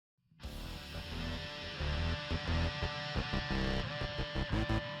Mike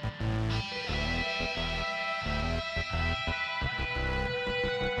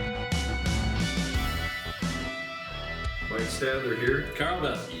Stadler here, Carl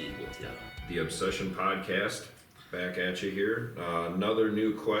Dusky with you. the Obsession Podcast, back at you here. Another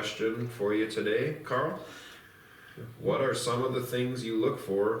new question for you today, Carl. What are some of the things you look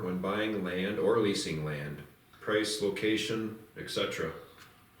for when buying land or leasing land? Price, location, etc.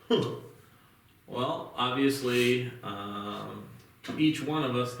 Well, obviously, each one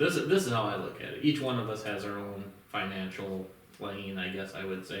of us, this is how I look at it. Each one of us has our own financial lane, I guess I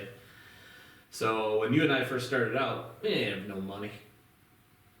would say. So when you and I first started out, we didn't have no money.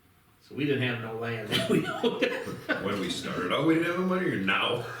 So we didn't have no land. When we started out, we didn't have no money, or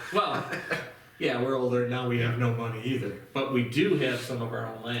now? Well, yeah, we're older now, we have no money either. But we do have some of our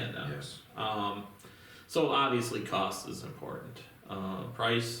own land now. Yes. So obviously cost is important.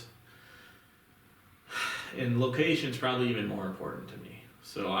 Price and location is probably even more important to me.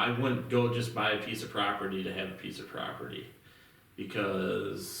 So I wouldn't go just buy a piece of property to have a piece of property,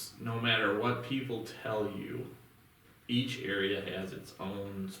 because no matter what people tell you, each area has its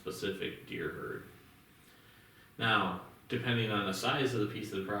own specific deer herd. Now, depending on the size of the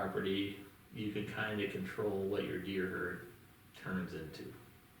piece of the property, you can kind of control what your deer herd turns into,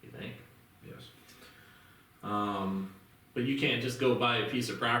 you think? Yes. But you can't just go buy a piece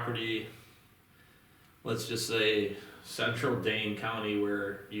of property, let's just say central Dane County,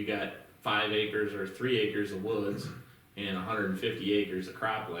 where you got 5 acres or 3 acres of woods and 150 acres of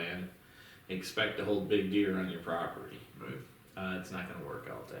cropland, expect to hold big deer on your property. Right. It's not gonna work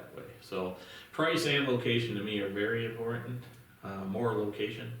out that way. So price and location to me are very important. More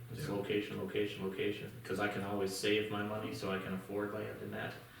location, it's Yeah. location, because I can always save my money, so I can afford land in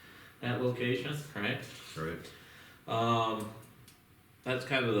that location, right? Right. That's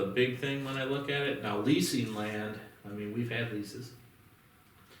kind of the big thing when I look at it. Now leasing land, I mean, we've had leases.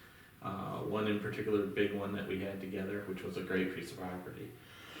 One in particular, big one that we had together, which was a great piece of property.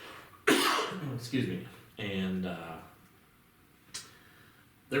 Excuse me. And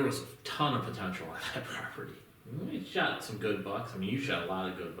there was a ton of potential on that property. We shot some good bucks. I mean, you shot a lot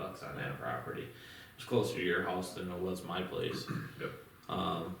of good bucks on that property. It was closer to your house than it was my place. Yep.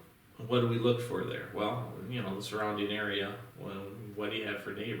 What do we look for there? Well, you know, the surrounding area. Well, what do you have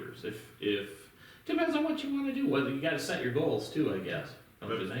for neighbors? If depends on what you want to do. Whether you got to set your goals too, I guess.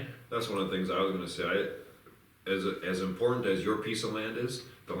 Don't you think? That's one of the things I was going to say. As important as your piece of land is,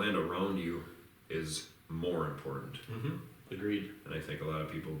 the land around you is more important. Mm-hmm. Agreed. And I think a lot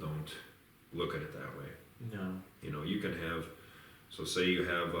of people don't look at it that way. No. You know, you can have, so say you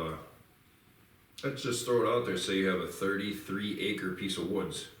have let's just throw it out there, say you have a 33 acre piece of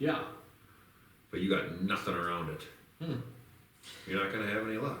woods, Yeah. but you got nothing around it. You're not going to have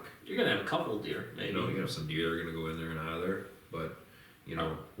any luck. You're gonna have a couple deer, maybe. You know, you have some deer that are going to go in there and out of there, but, you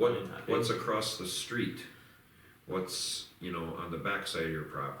know, Probably not big. what's across the street? What's, you know, on the backside of your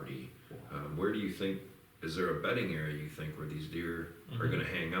property? Where do you think, is there a bedding area you think where these deer are going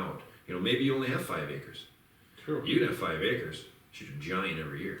to hang out? You know, maybe you only have 5 acres. True. You can have 5 acres, shoot a giant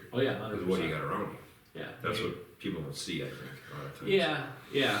every year. Oh yeah, Because 100%. of what you got around you. Yeah. That's what people don't see, I think, a lot of times.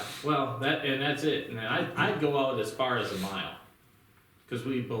 Yeah. Well, that's it. And I'd go out as far as a mile, because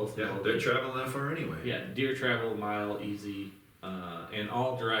we both Yeah, know they're that- traveling that far anyway. Yeah, deer travel a mile easy, in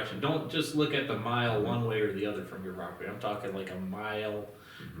all directions. Don't just look at the mile one way or the other from your property. I'm talking like a mile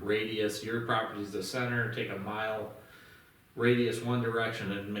radius. Your property's the center. Take a mile radius one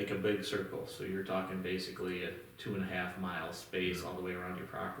direction and make a big circle. So you're talking basically a 2.5 mile space all the way around your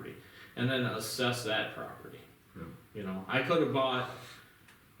property, and then assess that property. Yeah. You know, I could have bought,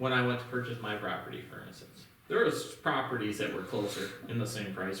 when I went to purchase my property, for instance, there was properties that were closer in the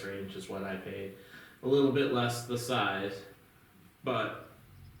same price range as what I paid, a little bit less the size, but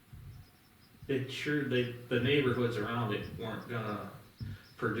the neighborhoods around it weren't gonna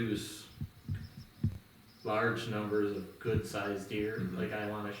produce large numbers of good sized deer like I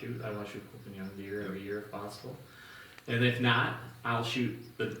wanna shoot. I wanna shoot young deer every year if possible. And if not, I'll shoot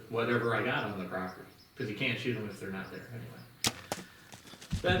whatever I got on the property, because you can't shoot them if they're not there anyway.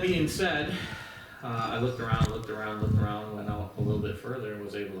 That being said, I looked around, went out a little bit further, and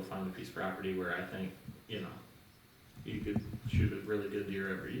was able to find a piece of property where I think, you know, you could shoot a really good deer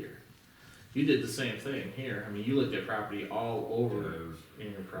every year. You did the same thing here. I mean, you looked at property all over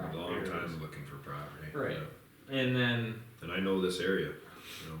in your property. A long time looking for property. Right. Yeah. And I know this area,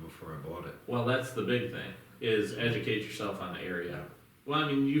 you know, before I bought it. well, that's the big thing, is educate yourself on the area. Well,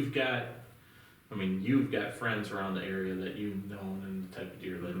 I mean, you've got friends around the area that you've known and the type of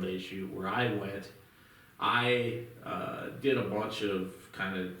deer that they shoot. Where I went, I did a bunch of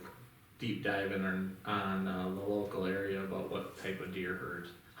kind of deep diving on the local area about what type of deer herds,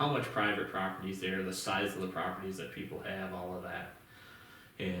 how much private properties there, the size of the properties that people have, all of that,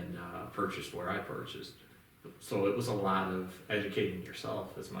 and purchased where I purchased. So it was a lot of educating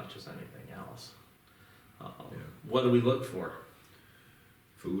yourself as much as anything else. What do we look for?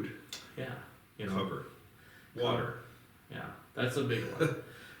 Food, Yeah, you know, cover, water. yeah, that's a big one.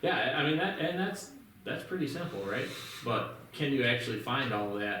 Yeah, I mean that's pretty simple, right? But can you actually find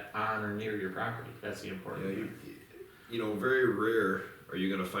all of that on or near your property? That's the important Yeah, part. you know, very rare are you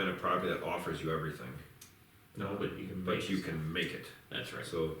gonna find a property that offers you everything. No, but you can. But you can make it. That's right.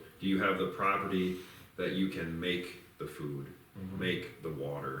 So, do you have the property that you can make the food, Mhm. make the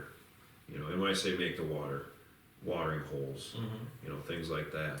water? You know, and when I say make the water, watering holes, Mhm. you know, things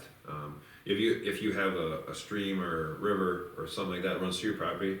like that. If you have a stream or river or something like that runs through your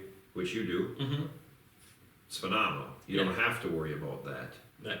property, which you do, Mhm. it's phenomenal. You Yeah. don't have to worry about that.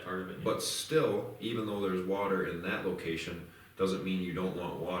 That part of it. Yeah. But still, even though there's water in that location, doesn't mean you don't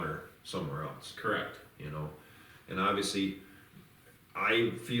want water somewhere else. Correct. You know, and obviously,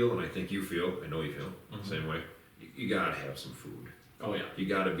 I feel, and I think you feel, I know you feel Mhm. the same way. You gotta have some food. Oh yeah. You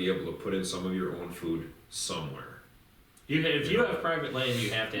gotta be able to put in some of your own food somewhere. If you have private land,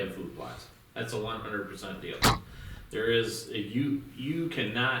 you have to have food plots. That's a 100% deal. There is you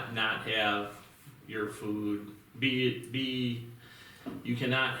cannot not have your food be you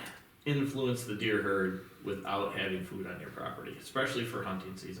cannot influence the deer herd without having food on your property, especially for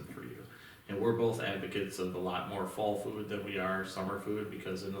hunting season for you. And we're both advocates of a lot more fall food than we are summer food,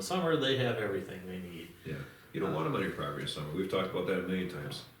 because in the summer they have everything they need. Yeah. You don't want them on your property in summer. We've talked about that a million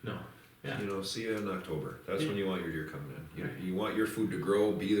times. No. Yeah. You know, see you in October. That's when you want your deer coming in. Right. You want your food to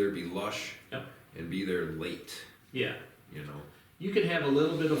grow, be there, be lush, Yep. and be there late. Yeah. You know. You can have a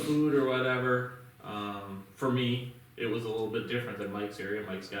little bit of food or whatever. For me, it was a little bit different than Mike's area.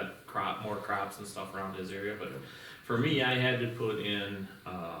 Mike's got more crops and stuff around his area, but for me, I had to put in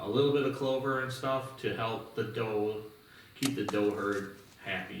a little bit of clover and stuff to help keep the doe herd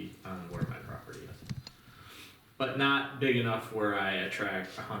happy on where my property is. But not big enough where I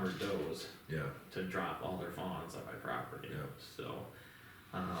attract 100 does Yeah. to drop all their fawns on my property. Yeah. So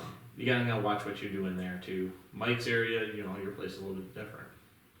you gotta watch what you're doing there too. Mike's area, you know, your place is a little bit different.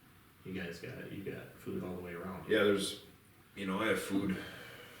 You got food all the way around. Yeah, there's, you know, I have food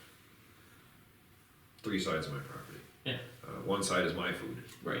 3 sides of my property. Yeah. One side is my food.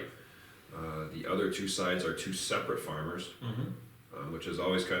 Right. The other 2 sides are 2 separate farmers, Mm-hmm. which is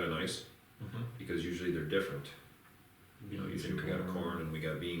always kind of nice Mm-hmm. because usually they're different. You know, usually we got a corn and we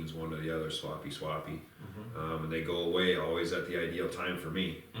got beans, one to the other, swappy. Mm-hmm. And they go away always at the ideal time for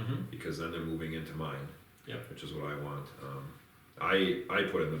me Mm-hmm. because then they're moving into mine, Yep. which is what I want. I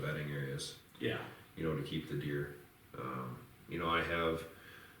put in the bedding areas, Yeah. you know, to keep the deer. You know,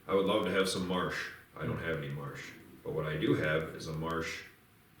 I would love to have some marsh. I don't have any marsh, but what I do have is a marsh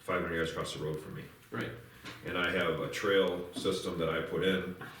 500 yards across the road from me. Right. And I have a trail system that I put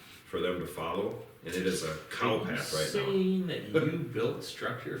in for them to follow, and it is a cow path right now. Saying that you built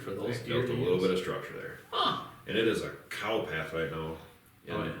structure for those I deer built a to little use? bit of structure there, Huh. and it is a cow path right now.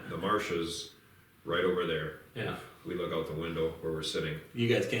 And Oh, yeah. the marsh is right over there. Yeah. We look out the window where we're sitting, You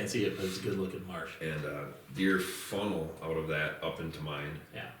guys can't see it, but it's a good looking marsh. and deer funnel out of that up into mine.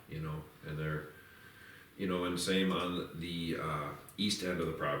 Yeah. You know, and they're, you know, and same on the east end of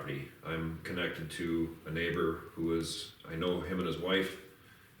the property. I'm connected to a neighbor who is, I know him and his wife,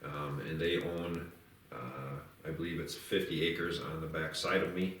 and they own, I believe it's 50 acres on the back side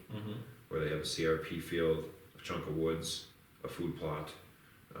of me, Mm-hmm. where they have a CRP field, a chunk of woods, a food plot,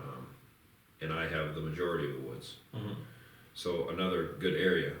 and I have the majority of the woods. Mm-hmm. So another good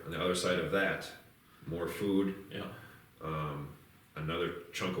area. On the other side of that, more food, Yeah. another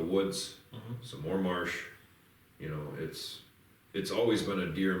chunk of woods, Mm-hmm. some more marsh. You know, it's always been a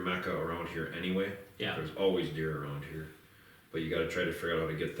deer mecca around here anyway. Yeah. There's always deer around here, but you got to try to figure out how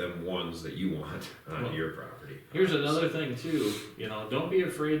to get them ones that you want on Well, your property. Here's another thing too, you know, don't be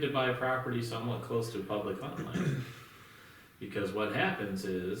afraid to buy property somewhat close to public hunting land. Because what happens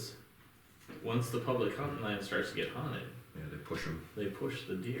is, once the public hunting land starts to get hunted, Yeah, they push them. they push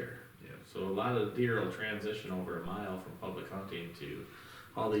the deer. Yeah. So a lot of deer will transition over a mile from public hunting to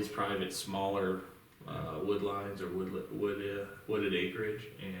all these private, smaller wood lines or wooded acreage,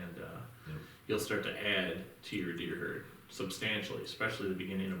 and you'll start to add to your deer herd substantially, especially the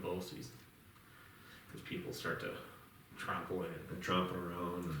beginning of bow season, because people start to trample in. And tromping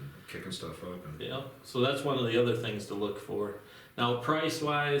around and kicking stuff up. And Yeah, so that's one of the other things to look for. Now, price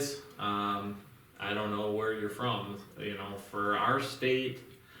wise, I don't know where you're from. You know, for our state,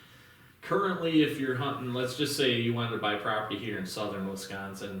 currently, if you're hunting, let's just say you wanted to buy property here in southern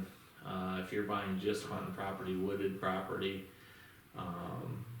Wisconsin, If you're buying just hunting property, wooded property,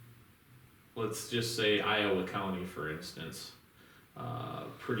 let's just say Iowa County, for instance,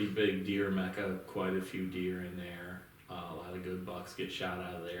 pretty big deer mecca, quite a few deer in there, a lot of good bucks get shot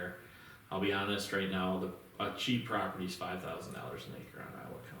out of there. I'll be honest, right now, a cheap property is $5,000 an acre on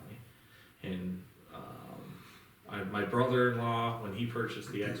Iowa County. And my brother-in-law, when he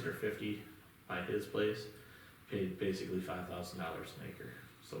purchased the extra 50 by his place, paid basically $5,000 an acre.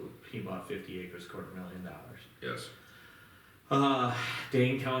 So he bought 50 acres, $250,000. Yes.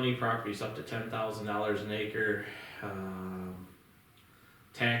 Dane County properties up to $10,000 an acre.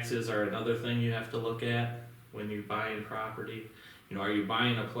 Taxes are another thing you have to look at when you're buying property. You know, are you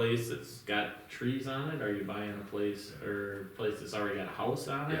buying a place that's got trees on it? Are you buying a place that's already got a house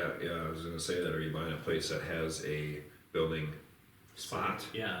on it? Yeah, I was gonna say that. Are you buying a place that has a building spot?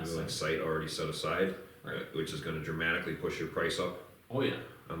 Yeah. Building site already set aside, Right. which is gonna dramatically push your price up Oh yeah.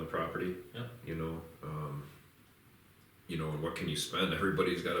 on the property. Yep. And what can you spend?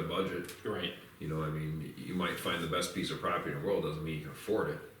 Everybody's got a budget. Right. I mean, you might find the best piece of property in the world, doesn't mean you can afford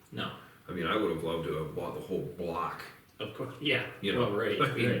it. No. I mean, I would have loved to have bought the whole block. Of course. Yeah. Well, right.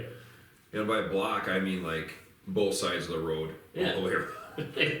 I mean, Right. And by block, I mean like both sides of the road, Yeah. all the way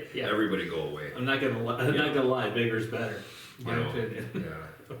around. Yeah. Everybody go away. I'm not gonna lie. Bigger's better. My You know, opinion.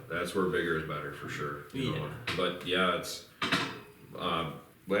 Yeah, that's where bigger is better for sure. Yeah. But yeah, it's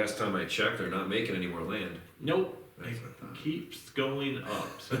last time I checked, they're not making any more land. Nope. That's It what I thought. keeps going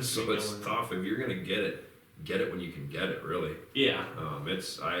up. So it's tough. If you're gonna get it when you can get it. Really. Yeah.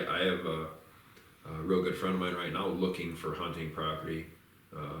 I have a real good friend of mine right now looking for hunting property.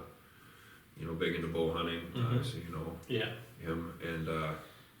 Big into bow hunting. Mhm. So Yeah. him and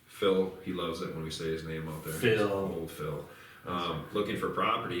Phil. He loves it when we say his name out there. Phil. Old Phil. Looking for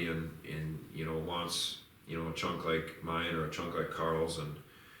property and wants a chunk like mine or a chunk like Carl's and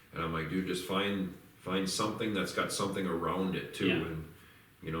I'm like, dude, just find something that's got something around it too.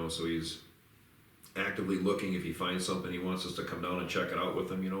 Yeah. And so he's actively looking. If he finds something, he wants us to come down and check it out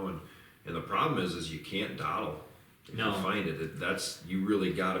with him. And the problem is you can't dawdle. If No. you find it, you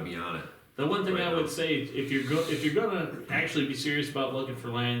really got to be on it. The one thing Right I now. would say, if you're gonna actually be serious about looking for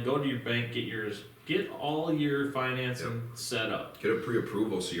land, go to your bank, get all your financing set up. Get a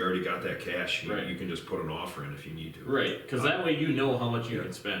pre-approval so you already got that cash. Right. You can just put an offer in if you need to. Right, because that way you know how much you Yeah.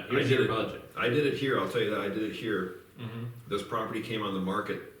 can spend. I Here's did your it. budget. I did it here. I'll tell you that I did it here. Mm-hmm. This property came on the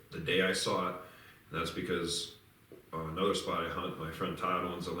market the day I saw it, and that's because another spot I hunt, my friend Todd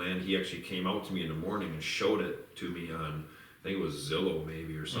owns the land. He actually came out to me in the morning and showed it to me on, I think it was Zillow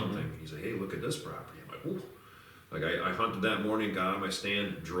maybe or something. Mm-hmm. He said, "Hey, look at this property." I'm like, "Ooh!" Like I hunted that morning, got on my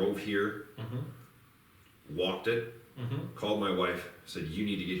stand, drove here, Mm-hmm. walked it, Mm-hmm. called my wife, said, "You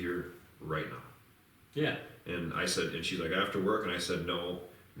need to get here right now." Yeah. And I said, and she's like, "After work?" And I said, "No,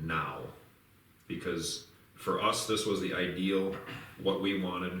 now." Because for us, this was the ideal, what we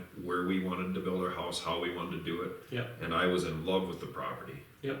wanted, where we wanted to build our house, how we wanted to do it. Yep. And I was in love with the property.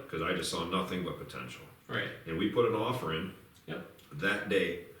 Yep. Because I just saw nothing but potential. Right. And we put an offer in. Yep. That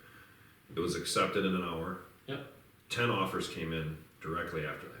day. It was accepted in an hour. Yep. 10 offers came in directly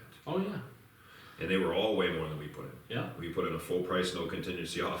after that. Oh yeah. And they were all way more than we put in. Yeah. We put in a full price, no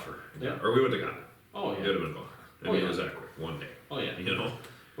contingency offer. Yeah. Or we would have got it. Oh It yeah. would have been gone. Oh, It yeah. was that quick, one day. Oh yeah.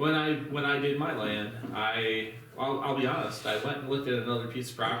 When When I did my land, I'll be honest, I went and looked at another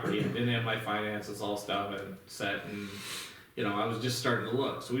piece of property and didn't have my finances all stuff and set and I was just starting to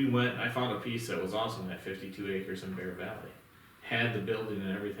look. So we went and I found a piece that was awesome at 52 acres in Bear Valley. Had the building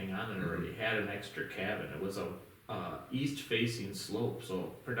and everything on it already, had an extra cabin. It was a east facing slope,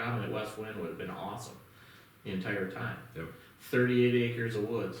 so predominant west wind would have been awesome the entire time. Yep. 38 acres of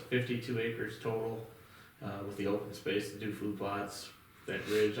woods, 52 acres total, with the open space to do food plots, that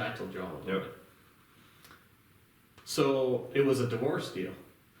ridge, I told you all about Yep. it. So it was a divorce deal.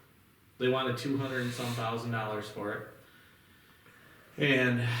 They wanted $200 and some thousand for it.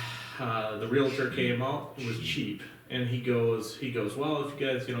 And the realtor came out, it was cheap. And he goes, well, if you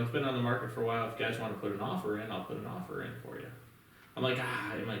guys, it's been on the market for a while, if you guys want to put an offer in, I'll put an offer in for you. I'm like,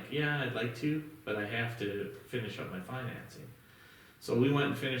 yeah, I'd like to, but I have to finish up my financing. So we went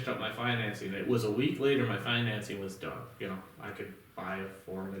and finished up my financing. It was a week later, my financing was done. I could buy a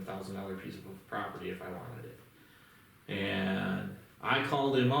 $400,000 piece of property if I wanted it. And I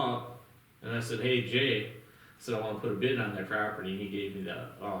called him up and I said, "Hey, Jay," I said, "I want to put a bid on that property." And he gave me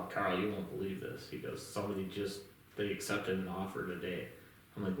 "Oh, Carl, you won't believe this." He goes, they accepted an offer today.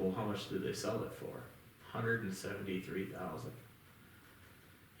 I'm like, "Well, how much did they sell it for?" $173,000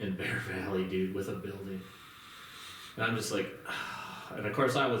 in Bear Valley, dude, with a building. And I'm just like, and of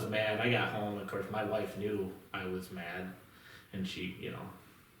course I was mad. I got home, and of course my wife knew I was mad, and she,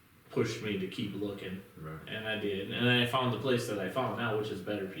 pushed me to keep looking, Right. and I did. And then I found the place that I found now, which is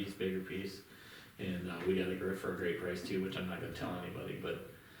better piece, bigger piece, and we got it for a great price too, which I'm not gonna tell anybody, but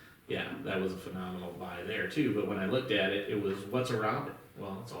yeah, that was a phenomenal buy there too. But when I looked at it, it was what's around it.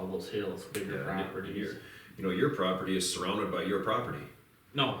 Well, it's all those hills, bigger Yeah, properties. You know, your property is surrounded by your property.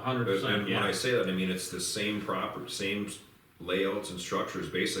 No, 100%. And when Yeah, I say that, I mean it's the same same layouts and structures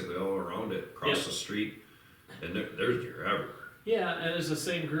basically all around it, across Yeah. the street, and there's deer everywhere. yeah, and it's the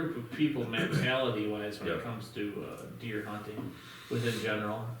same group of people mentality-wise when Yeah. it comes to deer hunting, within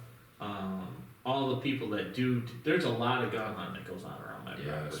general. All the people that do, there's a lot of gun hunting that goes on around my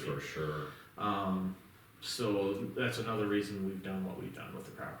Yes, property. for sure. So that's another reason we've done what we've done with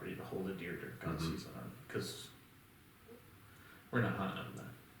the property, to hold a deer during gun Mhm. season on, because we're not hunting them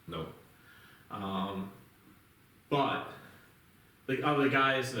then. No. But the other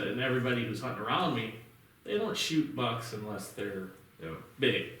guys and everybody who's hunting around me, they don't shoot bucks unless they're Yep.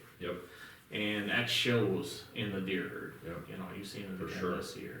 big. Yep. And that shows in the deer herd. Yep. You know, you've seen it For again sure.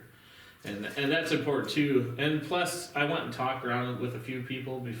 this year. And that's important too. And plus, I went and talked around with a few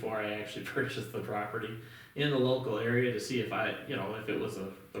people before I actually purchased the property in the local area to see if if it was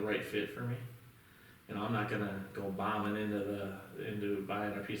the right fit for me. You know, I'm not gonna go bombing into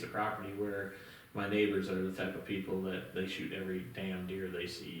buying a piece of property where my neighbors are the type of people that they shoot every damn deer they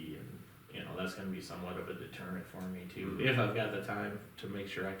see, and you know that's gonna be somewhat of a deterrent for me too. Mhm. If I've got the time to make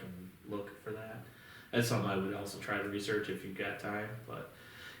sure I can look for that, that's something I would also try to research if you've got time. But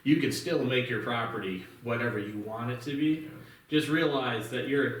you can still make your property whatever you want it to be. Just realize that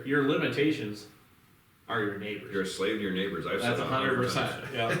your limitations are your neighbors. You're a slave to your neighbors. I've That's said that 100%.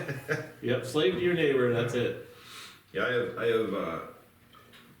 100 Yeah. Yep. Slave to your neighbor. That's it. Yeah, I have,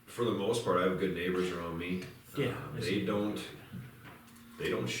 for the most part, I have good neighbors around me. Yeah. They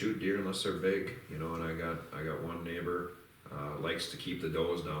don't shoot deer unless they're big, you know, and I got one neighbor, likes to keep the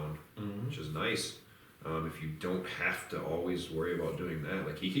does down, Mhm. which is nice. If you don't have to always worry about doing that,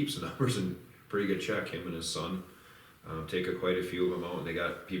 like he keeps the numbers in pretty good check, him and his son. Take quite a few of them out, and they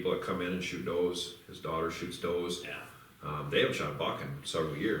got people that come in and shoot does. His daughter shoots does. Yeah. They haven't shot a buck in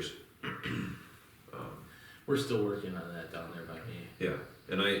several years. We're still working on that down there by me. Yeah,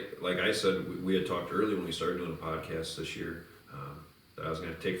 and like I said, we had talked earlier when we started doing the podcast this year, that I was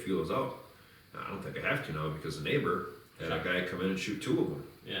gonna take feelers out. I don't think I have to now because the neighbor had a guy come in and shoot two of them,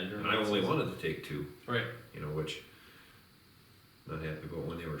 Yeah. and I only wanted to take two, Right. you know, which I'm not happy about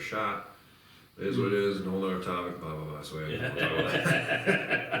when they were shot. It is what it is, no other topic, blah, blah, blah, so we have to talk about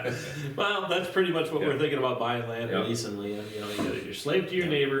that. Well, that's pretty much what Yeah. we're thinking about buying land Yeah. or leasing land. You know, you're slave to your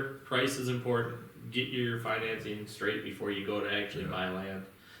neighbor. Price is important. Get your financing straight before you go to actually Yeah. buy land.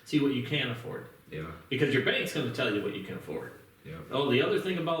 See what you can afford, Yeah, because your bank's going to tell you what you can afford. yeah, Oh, the other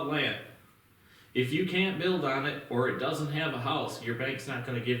thing about land, if you can't build on it or it doesn't have a house, your bank's not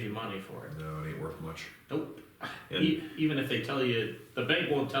going to give you money for it. no, it ain't worth much. Nope. And Even if they tell you, the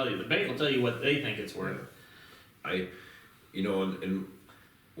bank won't tell you. The bank will tell you what they think it's worth. you know, and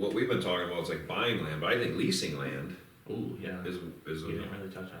what we've been talking about is like buying land, but I think leasing land Ooh, yeah. is You didn't really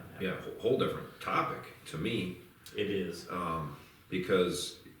touch on that. yeah, whole different topic to me. It is.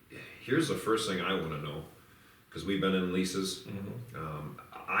 Because here's the first thing I want to know, because we've been in leases. Mm-hmm.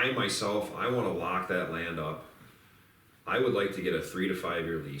 I myself, I want to lock that land up. I would like to get a 3 to 5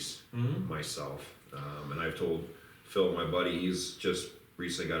 year lease Mm-hmm. myself. And I've told Phil, my buddy, he's just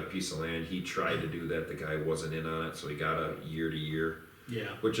recently got a piece of land. He tried to do that. The guy wasn't in on it, so he got a year to year, Yeah.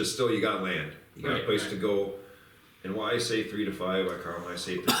 which is still, you got land. You got a Right, place right. to go. And why I say 3 to 5, like Carl, when I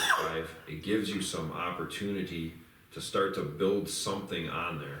say 3 to 5, it gives you some opportunity to start to build something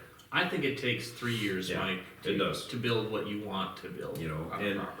on there. I think it takes 3 years, Yeah, Mike, it does. to build what you want to build, You know, on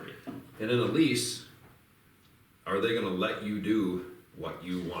and- a property. And in a lease, are they gonna let you do what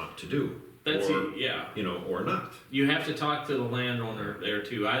you want to do? That's or, it, yeah. you know, or not? You have to talk to the landowner there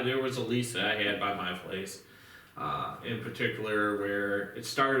too. There was a lease that I had by my place, in particular, where it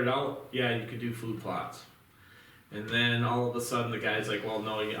started out, yeah, you could do food plots. And then all of a sudden the guy's like, well,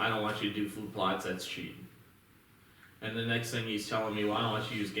 no, I don't want you to do food plots, that's cheating. And the next thing he's telling me, well, I don't want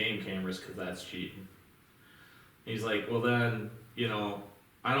you to use game cameras because that's cheating. He's like, well then, you know,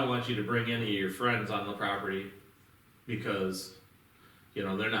 I don't want you to bring any of your friends on the property because, you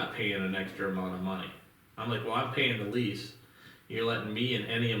know, they're not paying an extra amount of money. I'm like, well, I'm paying the lease. You're letting me and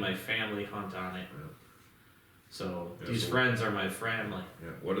any of my family hunt on it. Yeah. So Yeah, these so- friends are my family.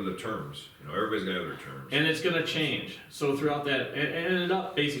 Yeah. What are the terms? You know, everybody's gonna have their terms. And it's gonna change. So throughout that, and it ended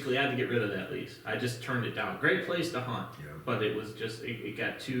up basically I had to get rid of that lease. I just turned it down. Great place to hunt, Yeah. but it was just, it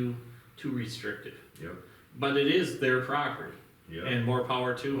got too restrictive. Yep. But it is their property, Yeah. and more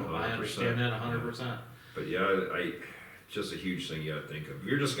power to them. I 100%, understand that 100%. But yeah, just a huge thing you gotta think of. If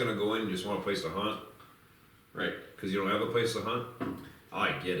you're just gonna go in and just want a place to hunt, Right. because you don't have a place to hunt,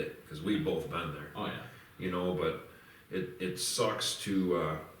 I get it, because we've both been there. Oh, yeah. You know, but it sucks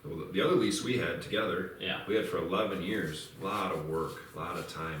to, the other lease we had together, Yeah. we had for 11 years, a lot of work, a lot of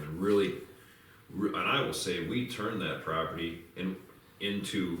time, and really, and I will say, we turned that property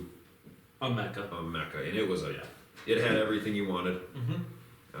into A mecca. a mecca, and it was Yeah. it had everything you wanted. Mm-hmm.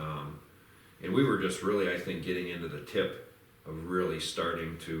 And we were just really, I think, getting into the tip of really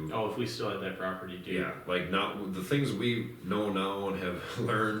starting to, Oh, if we still had that property, dude. yeah, like not the things we know now and have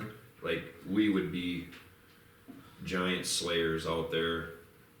learned, like we would be giant slayers out there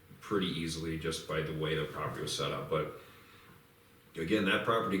pretty easily just by the way the property was set up. But again, that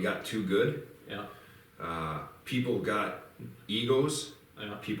property got too good. Yeah. People got egos.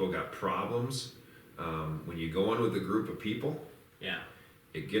 Yeah. People got problems. When you go in with a group of people, Yeah.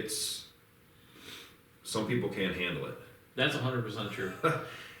 it gets, some people can't handle it. That's 100% true.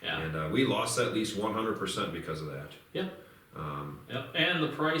 Yeah. And we lost that lease 100% because of that. Yep. Yep. And the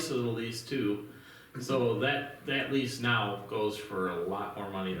price of the lease too. So that lease now goes for a lot more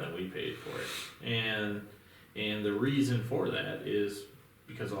money than we paid for it. And the reason for that is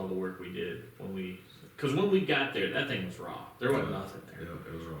because of all the work we did because when we got there, that thing was raw. There wasn't nothing there.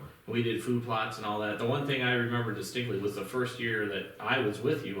 Yeah, it was wrong. We did food plots and all that. The one thing I remember distinctly was the first year that I was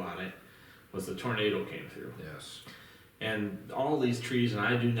with you on it was the tornado came through. Yes. And all these trees, and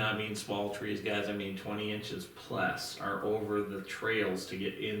I do not mean small trees, guys, I mean 20 inches plus, are over the trails to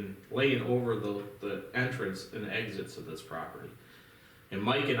get in, laying over the entrance and exits of this property. And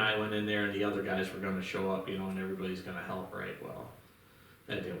Mike and I went in there, and the other guys were going to show up, and everybody's going to help, right? Well,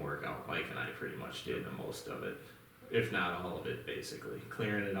 that didn't work out. Mike and I pretty much did the most of it, if not all of it, basically.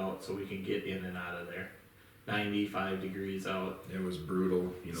 Clearing it out so we can get in and out of there. 95 degrees out. It was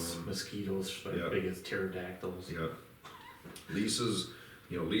brutal, Mosquitoes are Yeah. big as pterodactyls. Yeah. Leases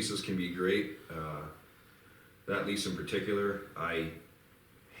can be great. That lease in particular, I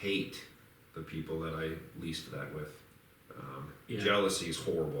hate the people that I leased that with. Yeah. Jealousy is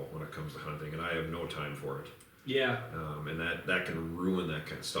horrible when it comes to hunting, and I have no time for it. Yeah. And that can ruin that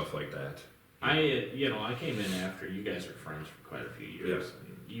kind of stuff like that. I came in after you guys were friends for quite a few years.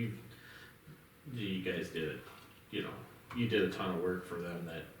 Yeah. And you guys did, you did a ton of work for them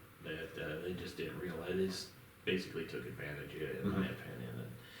that they just didn't realize. They just basically took advantage of it, in my opinion.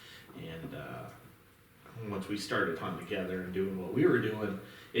 And once we started hunting together and doing what we were doing,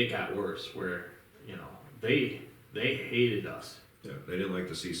 it got worse. Where they hated us. Yeah, they didn't like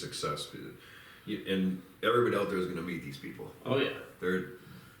to see success. And everybody out there is going to meet these people. Oh yeah.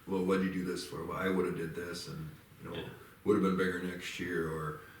 Well, what'd you do this for? Well, I would have did this, and would have been bigger next year.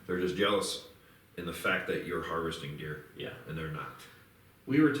 Or they're just jealous in the fact that you're harvesting deer. Yeah. And they're not.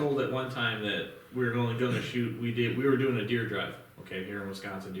 We were told at one time that we were only going to shoot. We were doing a deer drive. Okay, here in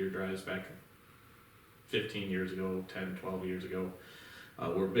Wisconsin, deer drives back 15 years ago, 10, 12 years ago,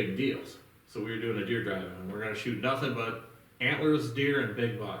 were big deals. So we were doing a deer drive, and we're going to shoot nothing but antlers, deer, and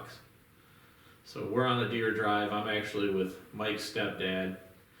big bucks. So we're on a deer drive. I'm actually with Mike's stepdad.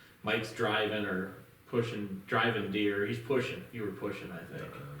 Mike's driving deer. He's pushing. You were pushing, I think.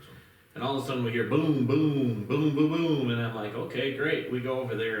 And all of a sudden we hear boom, boom, boom, boom, boom, and I'm like, okay, great. We go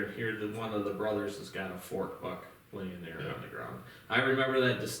over there and hear one of the brothers has got a fork buck laying there on the ground. I remember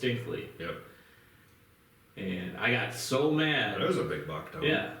that distinctly. Yep. And I got so mad. That was a big buck, though.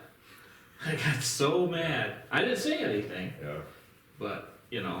 Yeah. I got so mad. I didn't say anything. Yeah. But,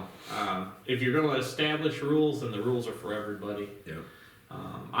 if you're going to establish rules, then the rules are for everybody. Yeah.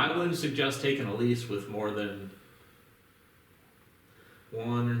 I wouldn't suggest taking a lease with more than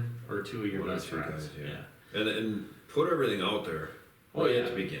one or two of your best friends. Yeah. And put everything out there at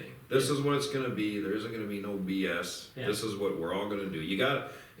the beginning. This is what it's going to be. There isn't going to be no BS. Yeah. This is what we're all going to do.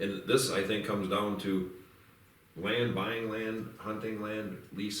 And this I think comes down to land, buying land, hunting land,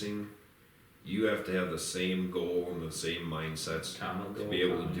 leasing. You have to have the same goal and the same mindsets to be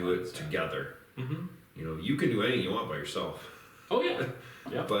able to do it together. Mm-hmm. You can do anything you want by yourself. Oh yeah.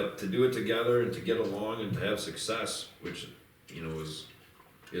 Yep. But to do it together and to get along and to have success, which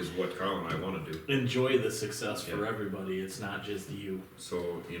is what Carl and I want to do. Enjoy the success for everybody. It's not just you.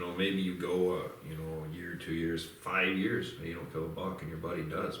 So maybe you go a year, 2 years, 5 years, and you don't kill a buck, and your buddy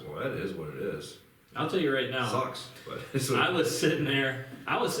does. Well, that is what it is. I'll tell you right now. Sucks, but I was sitting there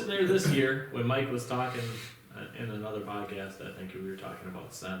this year when Mike was talking in another podcast. I think we were talking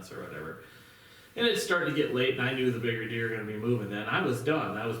about scents or whatever. And it's starting to get late, and I knew the bigger deer were going to be moving then. I was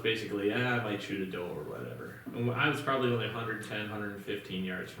done. I was basically, I might shoot a doe or whatever. And I was probably only 110, 115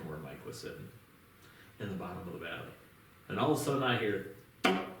 yards from where Mike was sitting in the bottom of the valley. And all of a sudden I hear,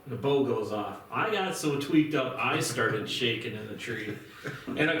 and the bow goes off. I got so tweaked up, I started shaking in the tree.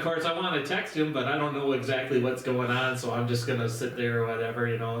 And of course, I want to text him, but I don't know exactly what's going on, so I'm just gonna sit there or whatever,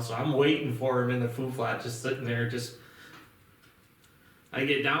 you know. So I'm waiting for him in the foo flat, just sitting there, just. I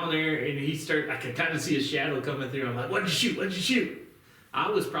get down there and I can kind of see his shadow coming through. I'm like, what'd you shoot? What'd you shoot? I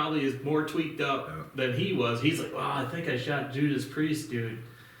was probably more tweaked up than he was. He's like, well, I think I shot Judas Priest, dude.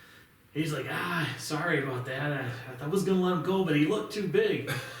 He's like, sorry about that. I was gonna let him go, but he looked too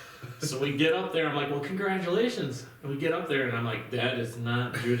big. So we get up there. I'm like, well, congratulations. And we get up there, and I'm like, that is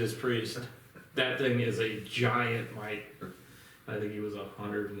not Judas Priest. That thing is a giant, I think he was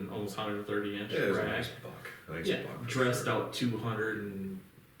 100 and almost 130 inch. Yeah, it was a rack. nice buck. Nice Yeah, buck. dressed out 200 and.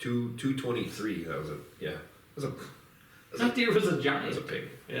 223. That was a That deer was a That was giant. a pig.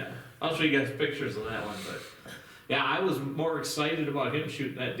 Yeah, I'll show you guys pictures of that one, but yeah, I was more excited about him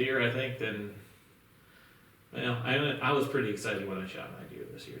shooting that deer, I think, than I was pretty excited when I shot my deer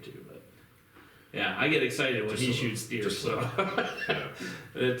this year too. But yeah, I get excited when he shoots deer, so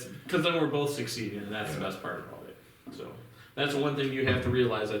it's because then we're both succeeding, and that's the best part about it. So that's one thing you have to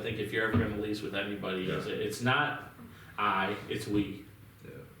realize. I think if you're ever going to lease with anybody, is it's not it's we.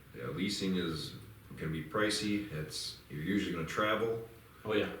 Yeah, leasing can be pricey. You're usually going to travel.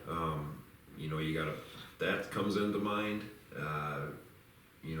 Oh yeah. That comes into mind.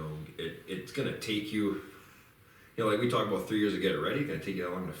 It's going to take you. Like we talked about 3 years to get it ready. It's going to take you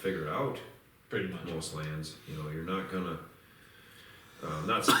that long to figure it out. Pretty much. Most lands, you're not gonna.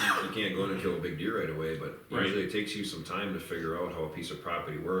 Not saying you can't go in and kill a big deer right away, but usually it takes you some time to figure out how a piece of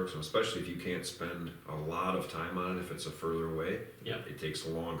property works, and especially if you can't spend a lot of time on it if it's a further away. Yeah. It takes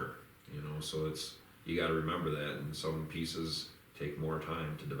longer. So you got to remember that, and some pieces take more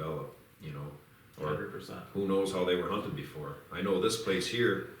time to develop. Or 100%. who knows how they were hunted before. I know this place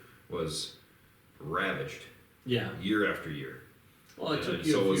here was ravaged. Yeah. Year after year. Well, it took And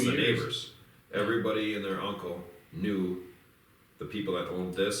you so a was few the years. neighbors. Everybody and their uncle knew the people that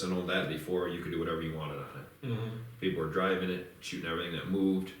owned this and owned that before. You could do whatever you wanted on it. Mm-hmm. People were driving it, shooting everything that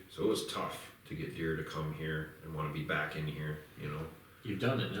moved. So it was tough to get deer to come here and want to be back in here. You've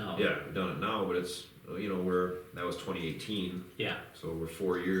done it now. Yeah, we've done it now, but it's that was 2018. Yeah. So we're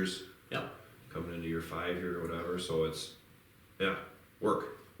 4 years. Yep. Coming into year 5 here or whatever. So it's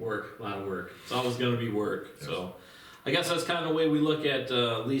work. Work, a lot of work. It's always going to be work. Yes. So I guess that's kind of the way we look at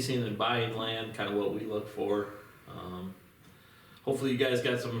leasing and buying land, kind of what we look for. Hopefully you guys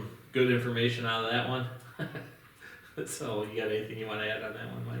got some good information out of that one. So you got anything you want to add on that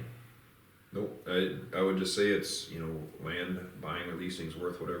one, Mike? Nope. I would just say it's, land buying or leasing is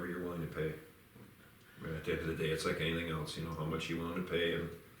worth whatever you're willing to pay. At the end of the day, it's like anything else, how much you willing to pay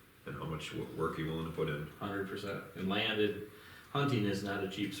and how much work you're willing to put in. 100%. And hunting is not a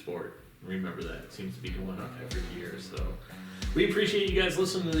cheap sport. Remember that. It seems to be going up every year. So we appreciate you guys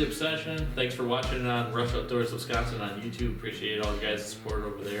listening to The Obsession. Thanks for watching on Rush Outdoors Wisconsin on YouTube. Appreciate all you guys' support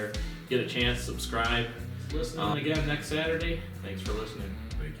over there. Get a chance, subscribe. Listen again next Saturday. Thanks for listening.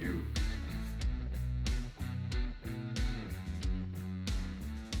 Thank you.